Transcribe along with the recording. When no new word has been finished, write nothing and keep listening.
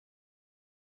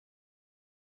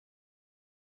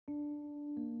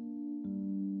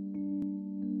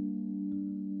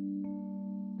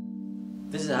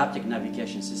This is a Haptic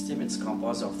Navigation System. It's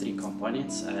composed of 3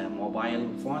 components: a mobile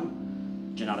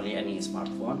phone, generally any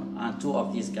smartphone, and 2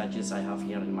 of these gadgets I have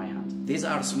here in my hand. These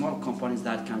are small components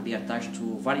that can be attached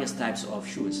to various types of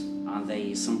shoes, and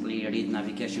they simply read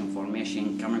navigation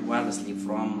information coming wirelessly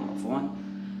from a phone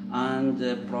and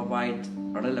provide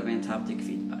relevant haptic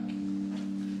feedback.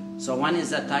 So one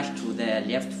is attached to the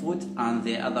left foot and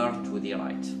the other to the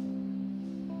right.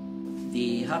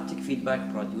 The haptic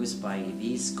feedback produced by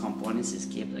these components is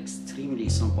kept extremely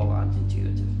simple and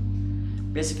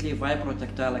intuitive. Basically,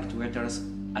 vibrotactile actuators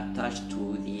attached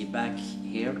to the back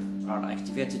here are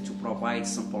activated to provide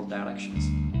simple directions.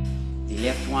 The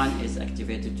left one is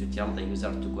activated to tell the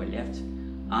user to go left,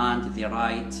 and the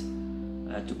right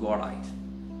to go right.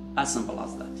 As simple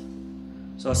as that.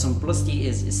 So simplicity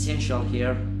is essential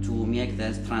here to make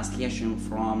the translation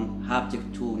from haptic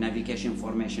to navigation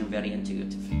information very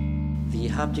intuitive. The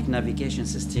Haptic Navigation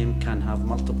System can have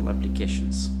multiple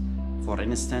applications. For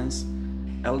instance,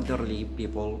 elderly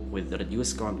people with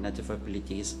reduced cognitive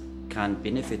abilities can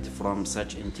benefit from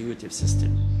such intuitive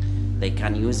system. They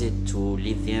can use it to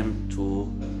lead them to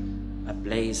a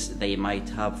place they might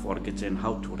have forgotten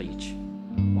how to reach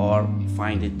or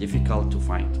find it difficult to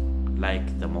find,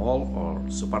 like the mall or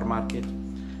supermarket.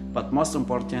 But most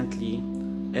importantly,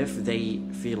 if they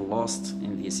feel lost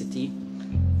in the city,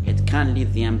 it can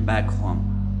lead them back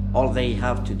home. All they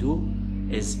have to do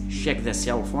is check the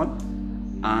cell phone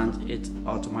and it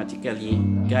automatically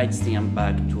guides them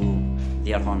back to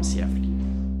their home safely.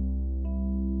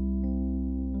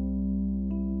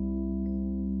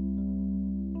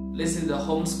 This is the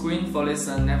home screen for this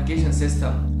navigation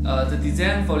system. The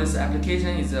design for this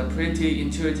application is pretty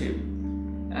intuitive.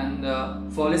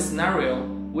 And for this scenario,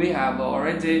 we have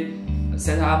already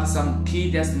set up some key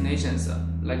destinations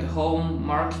like home,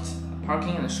 market,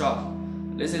 parking, and shop.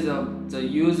 This is the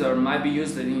user might be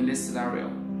used in this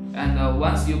scenario. And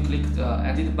once you click the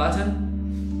edit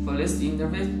button for this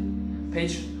interface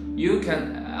page, you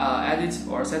can edit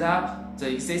or set up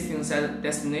the existing set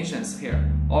destinations here,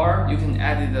 or you can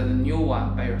edit the new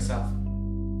one by yourself.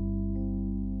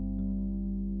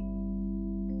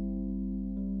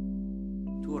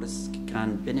 Tourists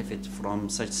can benefit from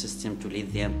such system to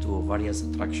lead them to various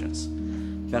attractions.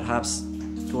 Perhaps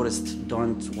tourists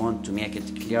don't want to make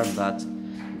it clear that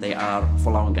they are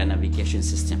following a navigation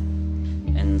system.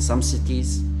 In some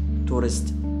cities,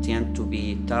 tourists tend to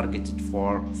be targeted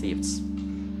for thefts.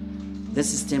 This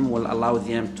system will allow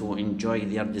them to enjoy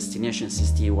their destination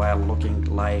city while looking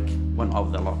like one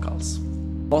of the locals.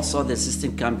 Also, the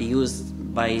system can be used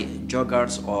by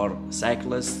joggers or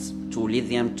cyclists to lead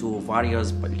them to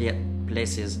various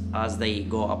places as they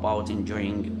go about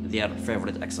enjoying their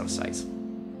favorite exercise.